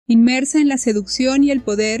Inmersa en la seducción y el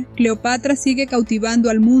poder, Cleopatra sigue cautivando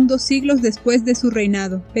al mundo siglos después de su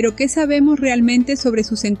reinado. Pero ¿qué sabemos realmente sobre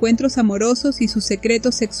sus encuentros amorosos y sus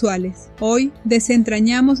secretos sexuales? Hoy,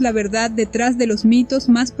 desentrañamos la verdad detrás de los mitos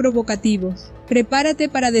más provocativos. Prepárate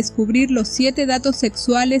para descubrir los 7 datos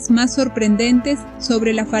sexuales más sorprendentes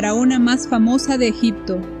sobre la faraona más famosa de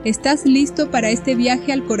Egipto. ¿Estás listo para este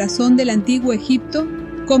viaje al corazón del antiguo Egipto?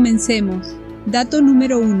 Comencemos. Dato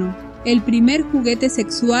número 1. El primer juguete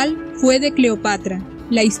sexual fue de Cleopatra.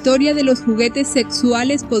 La historia de los juguetes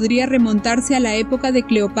sexuales podría remontarse a la época de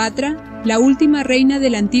Cleopatra, la última reina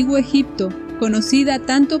del antiguo Egipto, conocida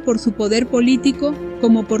tanto por su poder político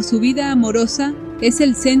como por su vida amorosa. Es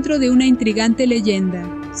el centro de una intrigante leyenda.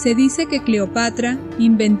 Se dice que Cleopatra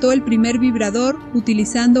inventó el primer vibrador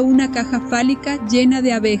utilizando una caja fálica llena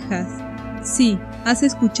de abejas. Sí, has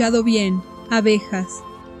escuchado bien, abejas.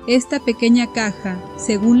 Esta pequeña caja,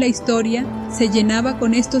 según la historia, se llenaba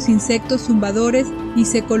con estos insectos zumbadores y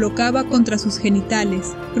se colocaba contra sus genitales,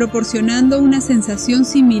 proporcionando una sensación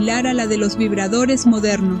similar a la de los vibradores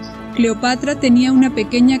modernos. Cleopatra tenía una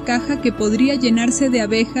pequeña caja que podría llenarse de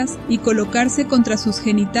abejas y colocarse contra sus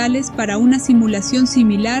genitales para una simulación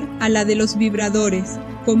similar a la de los vibradores,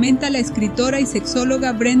 comenta la escritora y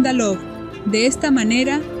sexóloga Brenda Love. De esta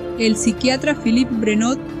manera, el psiquiatra Philippe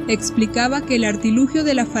Brenot explicaba que el artilugio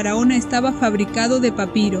de la faraona estaba fabricado de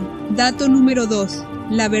papiro. Dato número 2.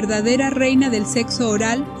 ¿La verdadera reina del sexo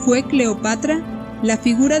oral fue Cleopatra? La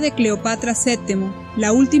figura de Cleopatra VII,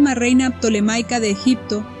 la última reina ptolemaica de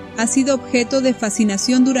Egipto, ha sido objeto de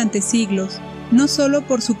fascinación durante siglos, no solo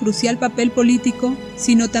por su crucial papel político,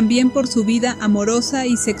 sino también por su vida amorosa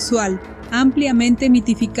y sexual, ampliamente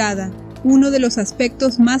mitificada. Uno de los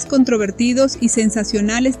aspectos más controvertidos y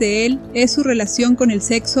sensacionales de él es su relación con el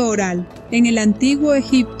sexo oral. En el antiguo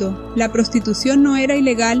Egipto, la prostitución no era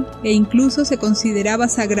ilegal e incluso se consideraba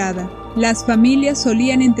sagrada. Las familias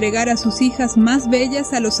solían entregar a sus hijas más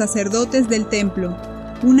bellas a los sacerdotes del templo.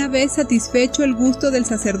 Una vez satisfecho el gusto del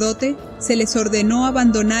sacerdote, se les ordenó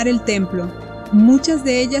abandonar el templo. Muchas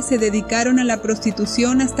de ellas se dedicaron a la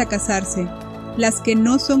prostitución hasta casarse. Las que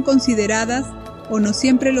no son consideradas, o no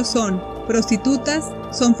siempre lo son, prostitutas,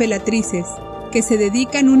 son felatrices, que se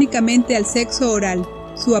dedican únicamente al sexo oral.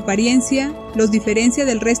 Su apariencia los diferencia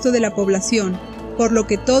del resto de la población, por lo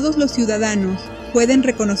que todos los ciudadanos pueden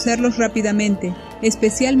reconocerlos rápidamente,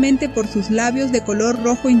 especialmente por sus labios de color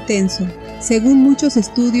rojo intenso. Según muchos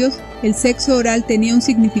estudios, el sexo oral tenía un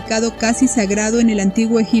significado casi sagrado en el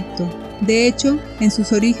antiguo Egipto. De hecho, en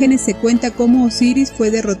sus orígenes se cuenta cómo Osiris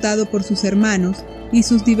fue derrotado por sus hermanos, y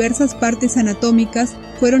sus diversas partes anatómicas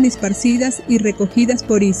fueron esparcidas y recogidas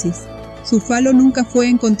por Isis. Su falo nunca fue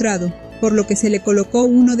encontrado, por lo que se le colocó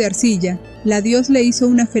uno de arcilla. La diosa le hizo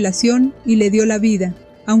una felación y le dio la vida.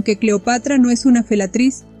 Aunque Cleopatra no es una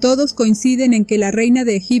felatriz, todos coinciden en que la reina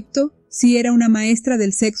de Egipto sí era una maestra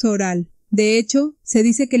del sexo oral. De hecho, se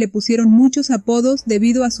dice que le pusieron muchos apodos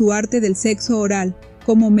debido a su arte del sexo oral,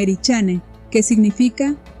 como Merichane, que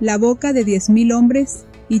significa la boca de 10.000 hombres,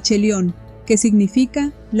 y Chelión, que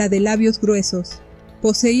significa la de labios gruesos.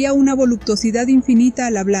 Poseía una voluptuosidad infinita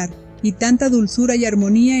al hablar, y tanta dulzura y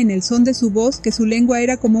armonía en el son de su voz que su lengua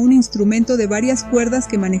era como un instrumento de varias cuerdas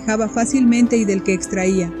que manejaba fácilmente y del que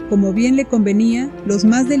extraía, como bien le convenía, los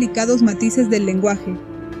más delicados matices del lenguaje.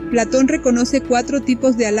 Platón reconoce 4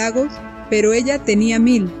 tipos de halagos, pero ella tenía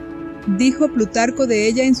 1000. Dijo Plutarco de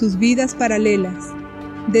ella en sus vidas paralelas.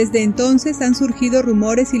 Desde entonces han surgido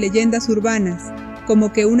rumores y leyendas urbanas,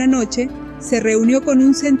 como que una noche se reunió con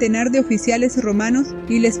un centenar de oficiales romanos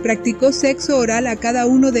y les practicó sexo oral a cada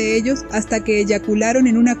uno de ellos hasta que eyacularon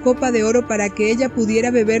en una copa de oro para que ella pudiera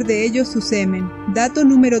beber de ellos su semen. Dato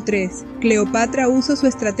número 3. ¿Cleopatra usó su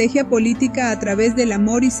estrategia política a través del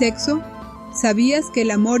amor y sexo? ¿Sabías que el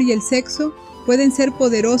amor y el sexo pueden ser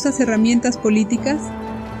poderosas herramientas políticas?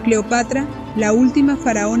 Cleopatra, la última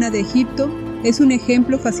faraona de Egipto, es un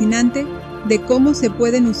ejemplo fascinante de cómo se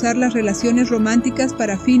pueden usar las relaciones románticas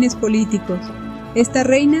para fines políticos. Esta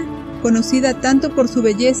reina, conocida tanto por su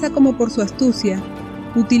belleza como por su astucia,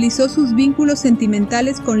 utilizó sus vínculos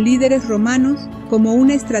sentimentales con líderes romanos como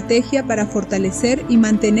una estrategia para fortalecer y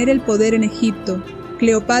mantener el poder en Egipto.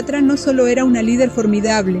 Cleopatra no solo era una líder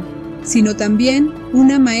formidable, sino también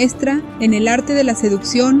una maestra en el arte de la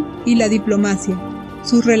seducción y la diplomacia.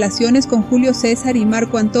 Sus relaciones con Julio César y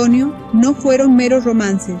Marco Antonio no fueron meros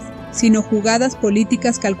romances, sino jugadas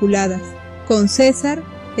políticas calculadas. Con César,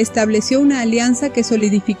 estableció una alianza que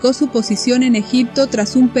solidificó su posición en Egipto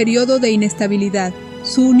tras un periodo de inestabilidad.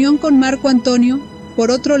 Su unión con Marco Antonio, por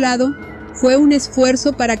otro lado, fue un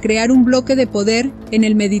esfuerzo para crear un bloque de poder en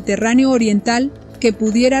el Mediterráneo oriental que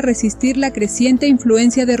pudiera resistir la creciente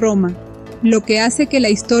influencia de Roma. Lo que hace que la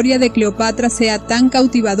historia de Cleopatra sea tan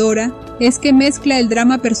cautivadora es que mezcla el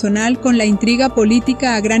drama personal con la intriga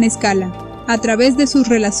política a gran escala. A través de sus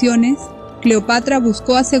relaciones, Cleopatra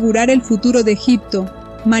buscó asegurar el futuro de Egipto,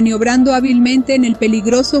 maniobrando hábilmente en el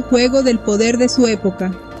peligroso juego del poder de su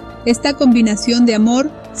época. Esta combinación de amor,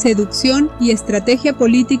 seducción y estrategia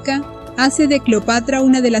política hace de Cleopatra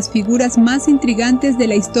una de las figuras más intrigantes de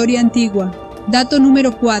la historia antigua. Dato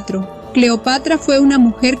número 4. Cleopatra fue una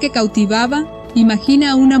mujer que cautivaba.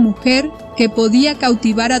 Imagina a una mujer que podía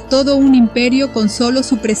cautivar a todo un imperio con solo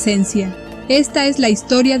su presencia. Esta es la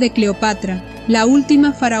historia de Cleopatra, la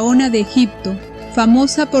última faraona de Egipto,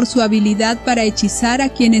 famosa por su habilidad para hechizar a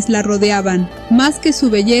quienes la rodeaban. Más que su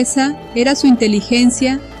belleza, era su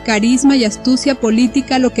inteligencia, carisma y astucia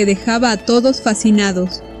política lo que dejaba a todos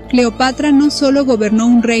fascinados. Cleopatra no solo gobernó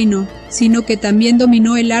un reino, sino que también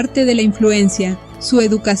dominó el arte de la influencia. Su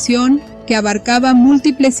educación, que abarcaba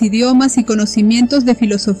múltiples idiomas y conocimientos de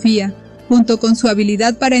filosofía, junto con su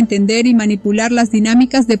habilidad para entender y manipular las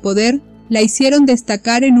dinámicas de poder, la hicieron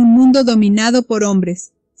destacar en un mundo dominado por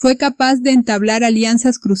hombres. Fue capaz de entablar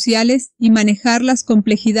alianzas cruciales y manejar las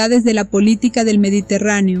complejidades de la política del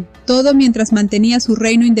Mediterráneo, todo mientras mantenía su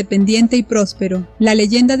reino independiente y próspero. La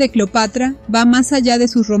leyenda de Cleopatra va más allá de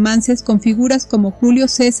sus romances con figuras como Julio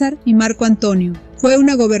César y Marco Antonio. Fue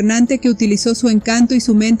una gobernante que utilizó su encanto y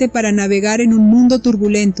su mente para navegar en un mundo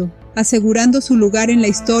turbulento, asegurando su lugar en la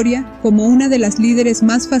historia como una de las líderes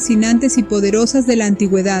más fascinantes y poderosas de la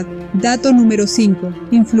antigüedad. Dato número 5.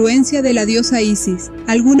 Influencia de la diosa Isis.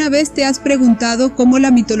 ¿Alguna vez te has preguntado cómo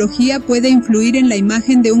la mitología puede influir en la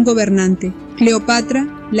imagen de un gobernante? Cleopatra,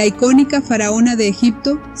 la icónica faraona de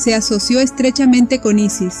Egipto, se asoció estrechamente con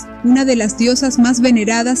Isis, una de las diosas más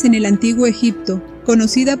veneradas en el antiguo Egipto,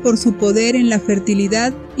 conocida por su poder en la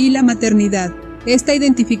fertilidad y la maternidad. Esta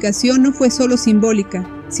identificación no fue solo simbólica,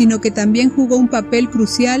 sino que también jugó un papel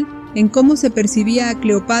crucial en cómo se percibía a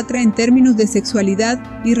Cleopatra en términos de sexualidad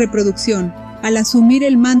y reproducción. Al asumir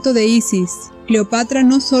el manto de Isis, Cleopatra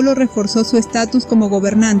no solo reforzó su estatus como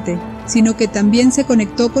gobernante, sino que también se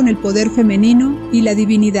conectó con el poder femenino y la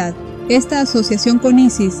divinidad. Esta asociación con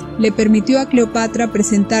Isis le permitió a Cleopatra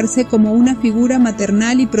presentarse como una figura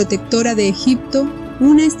maternal y protectora de Egipto,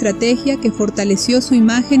 una estrategia que fortaleció su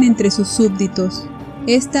imagen entre sus súbditos.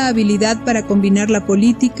 Esta habilidad para combinar la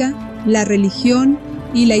política, la religión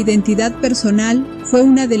y la identidad personal fue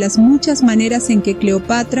una de las muchas maneras en que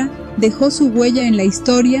Cleopatra dejó su huella en la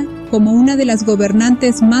historia como una de las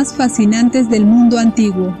gobernantes más fascinantes del mundo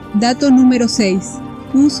antiguo. Dato número 6.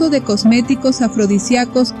 Uso de cosméticos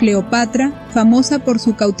afrodisíacos. Cleopatra, famosa por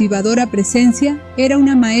su cautivadora presencia, era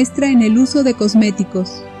una maestra en el uso de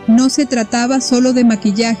cosméticos. No se trataba solo de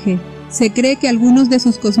maquillaje. Se cree que algunos de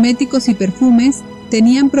sus cosméticos y perfumes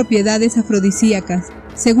tenían propiedades afrodisíacas,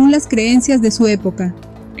 según las creencias de su época.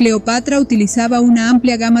 Cleopatra utilizaba una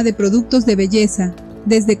amplia gama de productos de belleza,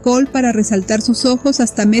 desde col para resaltar sus ojos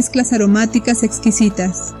hasta mezclas aromáticas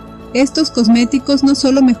exquisitas. Estos cosméticos no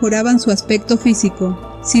solo mejoraban su aspecto físico,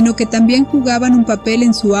 sino que también jugaban un papel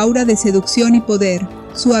en su aura de seducción y poder.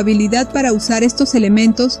 Su habilidad para usar estos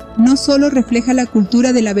elementos no solo refleja la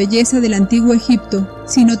cultura de la belleza del antiguo Egipto,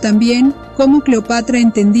 sino también cómo Cleopatra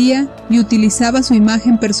entendía y utilizaba su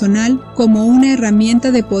imagen personal como una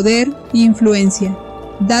herramienta de poder y influencia.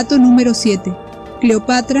 Dato número 7.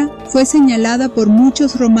 Cleopatra fue señalada por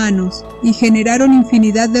muchos romanos y generaron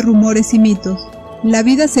infinidad de rumores y mitos. La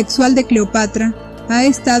vida sexual de Cleopatra ha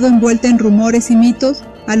estado envuelta en rumores y mitos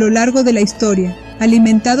a lo largo de la historia,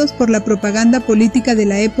 alimentados por la propaganda política de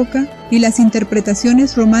la época y las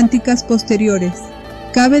interpretaciones románticas posteriores.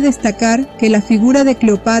 Cabe destacar que la figura de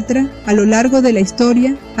Cleopatra, a lo largo de la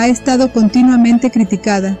historia, ha estado continuamente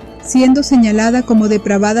criticada, siendo señalada como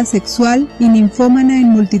depravada sexual y ninfómana en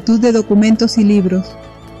multitud de documentos y libros.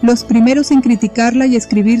 Los primeros en criticarla y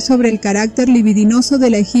escribir sobre el carácter libidinoso de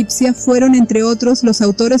la egipcia fueron, entre otros, los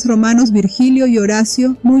autores romanos Virgilio y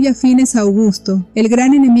Horacio, muy afines a Augusto, el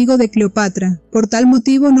gran enemigo de Cleopatra. Por tal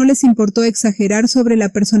motivo no les importó exagerar sobre la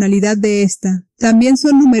personalidad de esta. También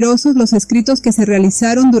son numerosos los escritos que se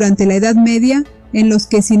realizaron durante la Edad Media, en los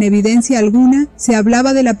que sin evidencia alguna se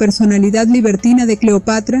hablaba de la personalidad libertina de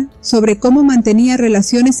Cleopatra, sobre cómo mantenía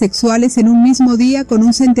relaciones sexuales en un mismo día con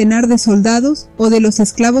un centenar de soldados o de los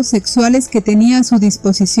esclavos sexuales que tenía a su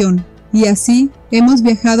disposición. Y así, hemos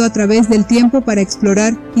viajado a través del tiempo para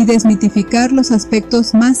explorar y desmitificar los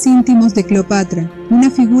aspectos más íntimos de Cleopatra,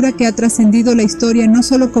 una figura que ha trascendido la historia no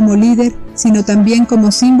solo como líder, sino también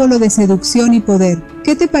como símbolo de seducción y poder.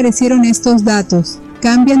 ¿Qué te parecieron estos datos?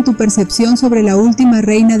 ¿Cambian tu percepción sobre la última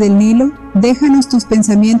reina del Nilo? Déjanos tus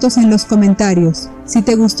pensamientos en los comentarios. Si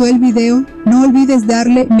te gustó el video, no olvides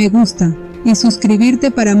darle me gusta y suscribirte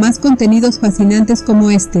para más contenidos fascinantes como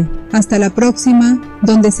este. Hasta la próxima,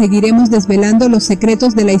 donde seguiremos desvelando los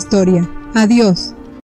secretos de la historia. Adiós.